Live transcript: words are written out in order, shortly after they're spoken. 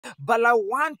But I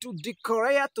want to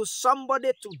declare to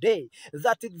somebody today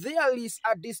that there is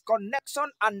a disconnection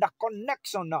and a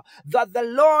connection that the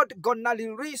Lord gonna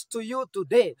release to you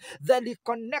today. The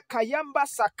Reconnection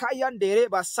Sakaya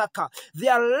Ndereba Saka.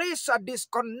 There is a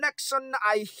disconnection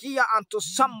I hear unto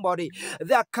somebody.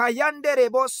 The Kayande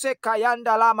Rebose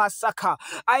Kayanda Lama Saka.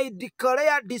 I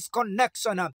declare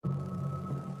disconnection.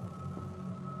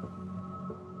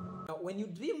 When you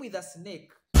dream with a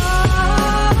snake,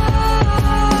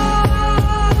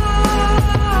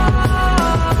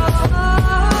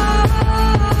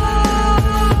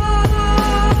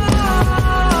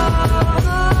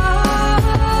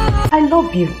 I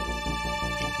love you,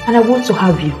 and I want to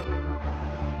have you.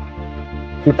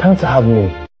 You can't have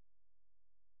me.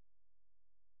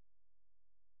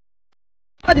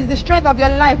 God is the strength of your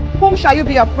life. Whom shall you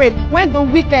be afraid? When the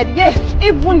wicked, yes,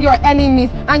 even your enemies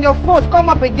and your foes come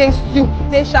up against you,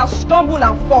 they shall stumble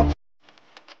and fall.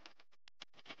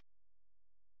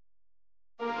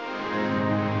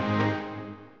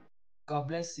 God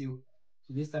bless you.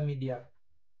 This media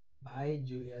by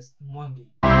Julius Mwangi.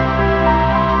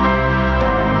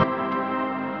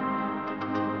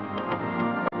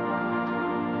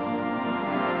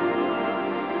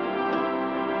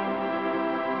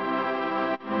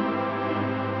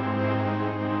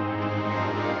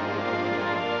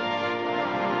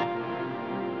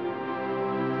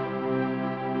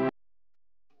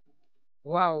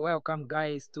 Wow, welcome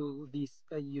guys to this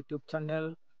YouTube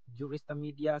channel, Jurista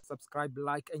Media. Subscribe,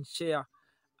 like, and share.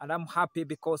 And I'm happy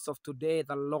because of today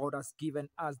the Lord has given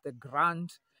us the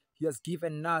grant. He has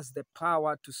given us the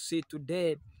power to see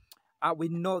today. We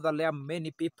know that there are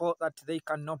many people that they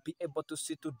cannot be able to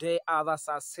see today. Others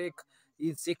are sick,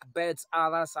 in sick beds.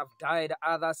 Others have died.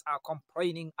 Others are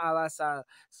complaining. Others are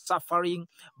suffering.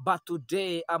 But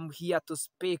today I'm here to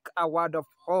speak a word of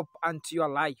hope unto your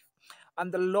life.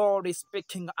 And the Lord is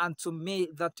speaking unto me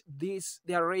that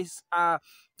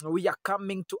we are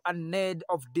coming to an end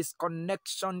of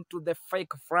disconnection to the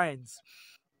fake friends.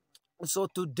 So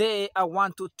today I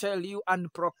want to tell you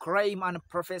and proclaim and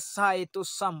prophesy to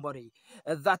somebody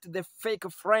that the fake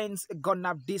friends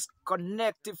gonna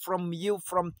disconnect from you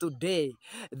from today.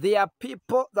 There are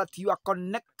people that you are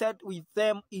connected with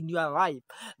them in your life,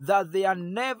 that they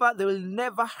will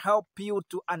never help you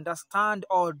to understand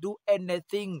or do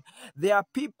anything. There are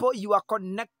people you are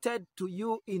connected to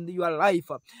you in your life,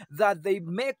 that they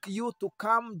make you to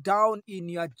come down in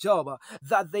your job,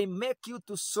 that they make you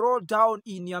to slow down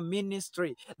in your ministry,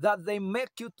 that they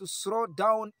make you to slow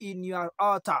down in your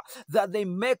altar, that they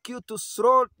make you to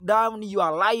slow down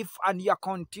your life and your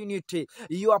continuity.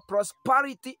 Your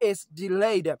prosperity is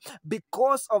delayed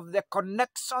because of the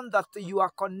connection that you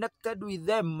are connected with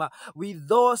them, with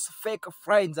those fake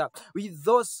friends, with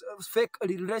those fake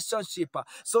relationships.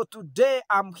 So today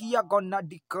I'm here gonna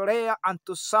declare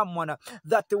unto someone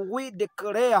that we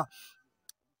declare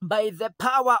by the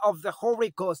power of the Holy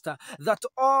Ghost, that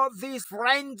all these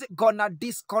friends gonna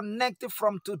disconnect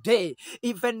from today.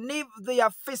 Even if they are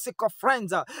physical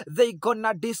friends, they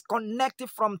gonna disconnect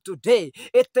from today.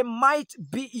 It might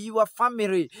be your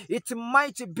family, it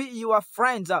might be your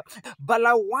friends, but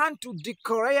I want to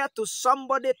declare to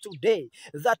somebody today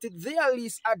that there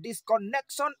is a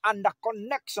disconnection and a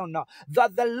connection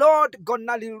that the Lord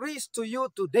gonna release to you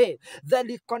today. The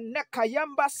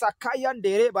Reconnection Sakaya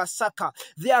Ndereba Saka.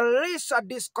 There is a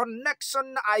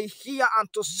disconnection I hear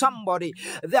unto somebody.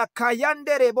 The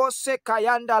Kayande Rebose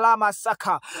Kayanda Lama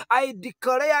Saka. I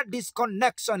declare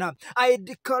disconnection. I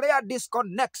declare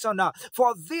disconnection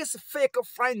for these fake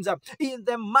friends in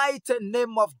the mighty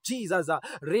name of Jesus.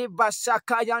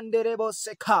 Ribashakayande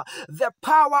Reboseka. The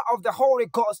power of the Holy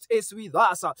Ghost is with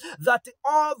us. That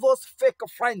all those fake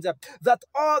friends, that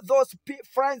all those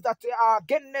friends that are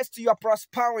against your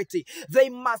prosperity, they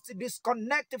must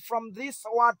disconnect from this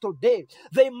one today.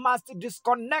 They must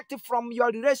disconnect from your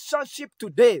relationship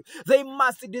today. They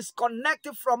must disconnect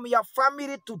from your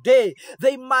family today.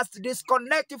 They must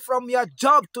disconnect from your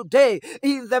job today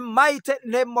in the mighty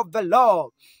name of the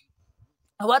Lord.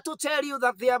 I want to tell you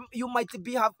that you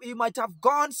might have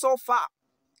gone so far.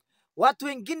 Watu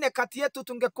wengine kati yetu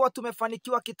tungekuwa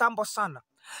tumefanikiwa kitambo sana,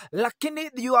 lakini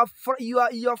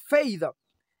your faith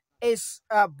is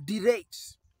delayed.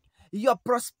 Your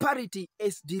prosperity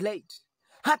is delayed.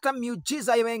 Hata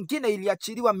miujiza ya wengine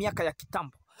iliachiliwa miaka ya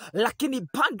kitambo. lakini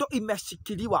bado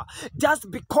imeshikiliwa just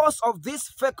because of these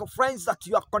fake friends that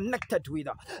you are connected with.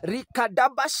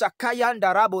 Rikadaba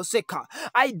shakayanda rabo seka.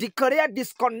 I declare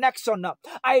disconnection.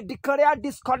 I declare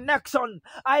disconnection.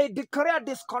 I declare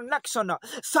disconnection.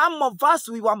 Some of us,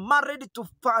 we were married to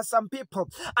some people,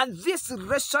 and this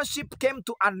relationship came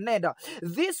to an end.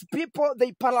 These people,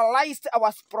 they paralyzed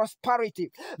our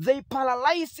prosperity. They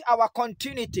paralyzed our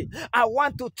continuity. I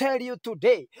want to tell you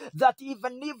today that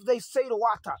even if they said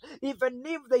water,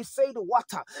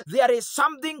 there is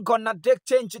something gonna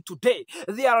change today.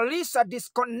 There is a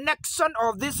disconnection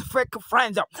of this fake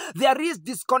friends. There is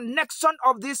disconnection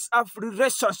of this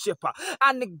relationship,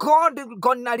 and God is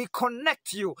gonna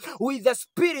reconnect you with the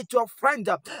spiritual friends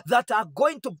that are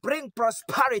going to bring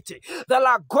prosperity, that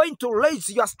are going to raise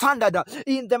your standard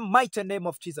in the mighty name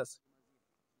of Jesus.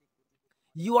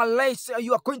 You are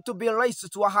going to be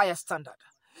raised to a higher standard.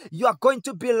 You are going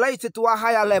to be raised to a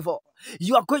higher level.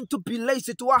 You are going to be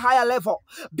raised to a higher level,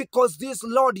 because this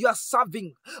Lord you are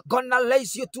serving gonna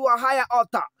raise you to a higher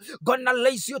altar, gonna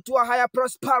raise you to a higher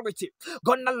prosperity,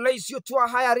 gonna raise you to a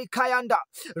higher rikayanda,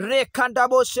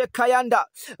 rekandabo shekayanda,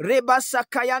 rebasa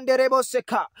kayande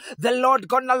reboseka. The Lord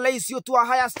gonna raise you to a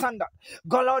higher standard.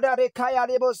 Goloda rekaya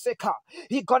reboseka.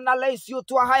 He gonna raise you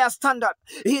to a higher standard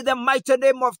in the mighty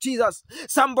name of Jesus.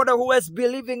 Somebody who is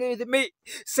believing with me,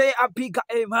 say a bigger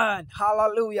amen.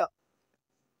 Hallelujah.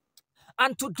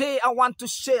 And today I want to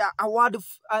share a word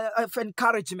of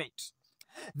encouragement.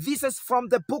 This is from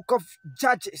the book of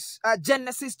Judges,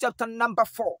 Genesis chapter number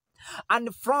 4,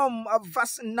 and from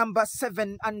verse number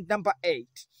 7 and number 8.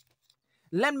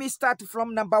 Let me start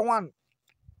from number 1.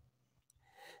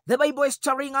 The Bible is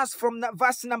telling us from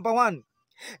verse number 1.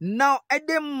 Now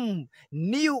Adam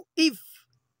knew Eve,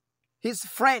 his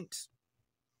friend.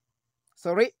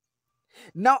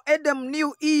 Now Adam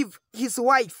knew Eve, his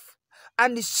wife,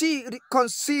 and she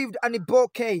conceived and bore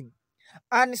Cain,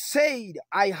 and said,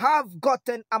 I have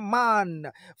gotten a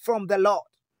man from the Lord.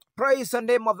 Praise the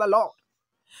name of the Lord.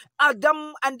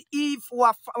 Adam and Eve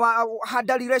had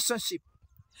a relationship,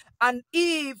 and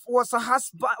Eve was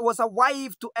a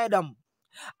wife to Adam.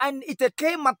 And it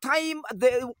came a time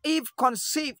that Eve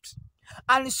conceived,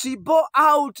 and she bore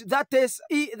out,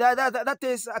 that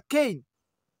is Cain.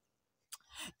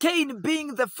 Cain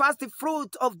being the first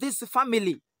fruit of this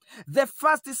family, the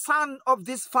first son of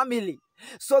this family.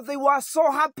 So they were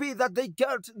so happy that they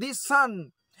got this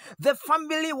son. The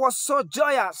family was so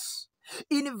joyous.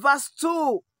 In verse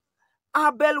 2,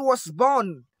 Abel was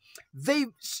born.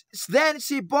 Then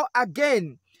she bore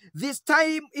again. This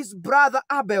time his brother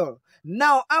Abel.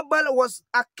 Now Abel was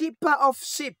a keeper of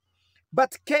sheep,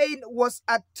 but Cain was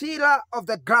a tiller of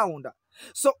the ground.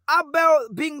 So Abel,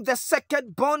 being the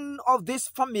second born of this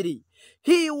family,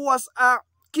 he was a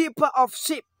keeper of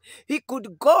sheep. He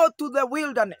could go to the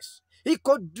wilderness. He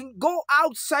could go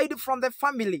outside from the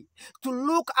family to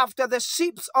look after the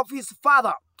sheep of his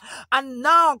father. And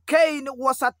now Cain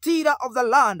was a tiller of the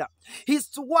land. His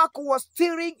work was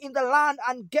tilling in the land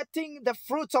and getting the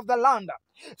fruits of the land,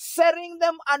 selling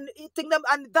them and eating them,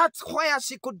 and that's where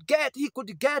he could get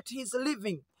his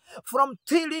living. From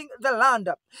tilling the land.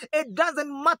 It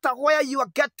doesn't matter where you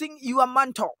are getting your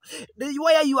mantle,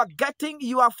 where you are getting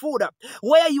your food,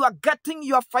 where you are getting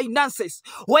your finances,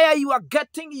 where you are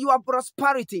getting your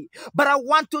prosperity. But I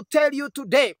want to tell you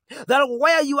today that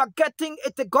where you are getting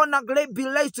it, gonna be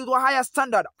raised to a higher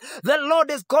standard. The Lord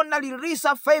is gonna release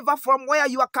a favor from where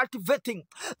you are cultivating.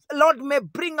 The Lord may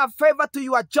bring a favor to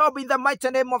your job in the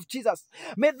mighty name of Jesus.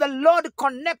 May the Lord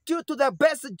connect you to the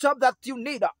best job that you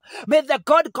need. May the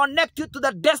God connect you to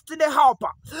the destiny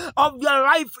helper of your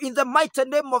life in the mighty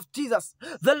name of Jesus.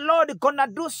 The Lord is gonna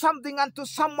do something unto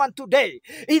someone today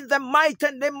in the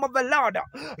mighty name of the Lord.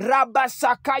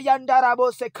 Rabasakayanda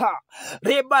raboseka.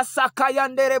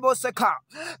 Rebasakayande reboseka.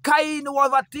 Cain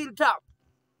was a tilter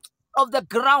of the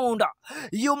ground.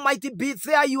 You might be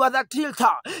there, you are the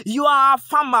tilter, you are a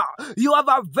farmer, you have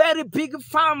a very big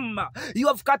farm, you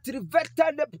have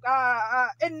cultivated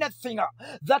anything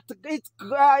that is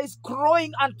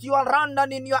growing and you are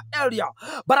running in your area.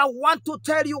 But I want to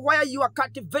tell you where you are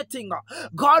cultivating,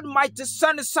 God might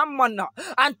send someone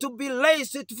and to be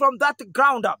raised from that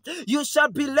ground. You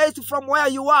shall be raised from where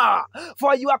you are,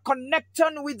 for your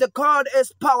connection with the God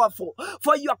is powerful,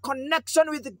 for your connection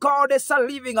with God is a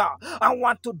living. I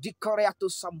want to declare to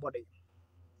somebody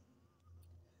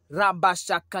that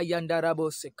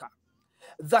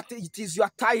it is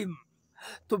your time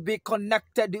to be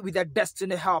connected with a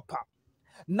destiny helper.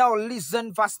 Now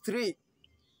listen, verse 3.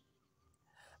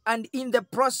 And in the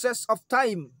process of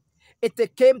time,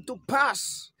 it came to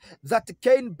pass that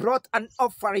Cain brought an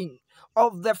offering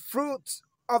of the fruits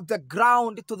of the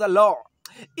ground to the Lord.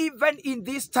 Even in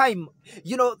this time,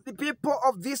 the people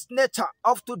of this nature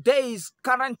of today's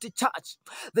current church,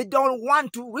 they don't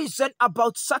want to reason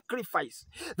about sacrifice.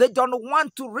 They don't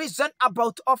want to reason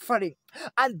about offering.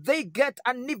 And they get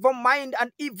an evil mind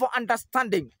and evil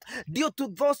understanding due to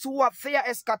those who are there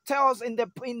as cartels in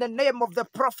the name of the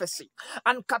prophecy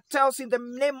and cartels in the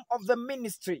name of the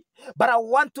ministry. But I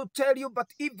want to tell you, but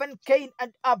even Cain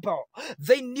and Abel,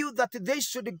 they knew that they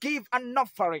should give an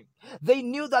offering. They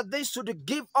knew that they should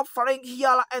give offering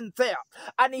here and there.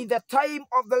 And in the time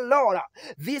of the Lord,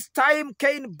 this time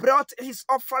Cain brought his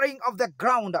offering of the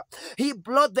ground. He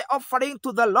brought the offering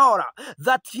to the Lord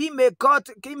that he may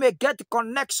get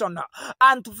connection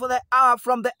and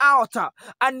from the altar.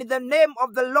 And the name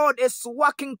of the Lord is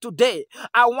working today.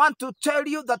 I want to tell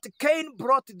you that Cain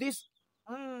brought this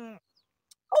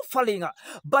offering,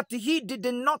 but he did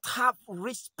not have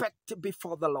respect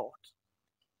before the Lord.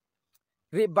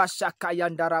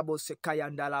 Rebashakayandarabo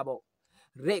sekayandalabo.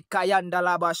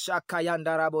 Rekayandalaba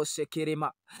shakayandarabo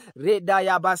sekirima.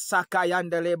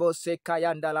 Redayabasakayandelebo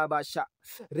sekayandalabasha.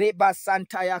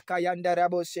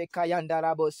 Rebasantayakayandarabo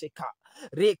sekayandalabo seka.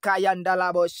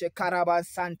 Rekayandalabo shekaraba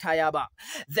santayaba.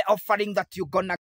 The offering that you're gonna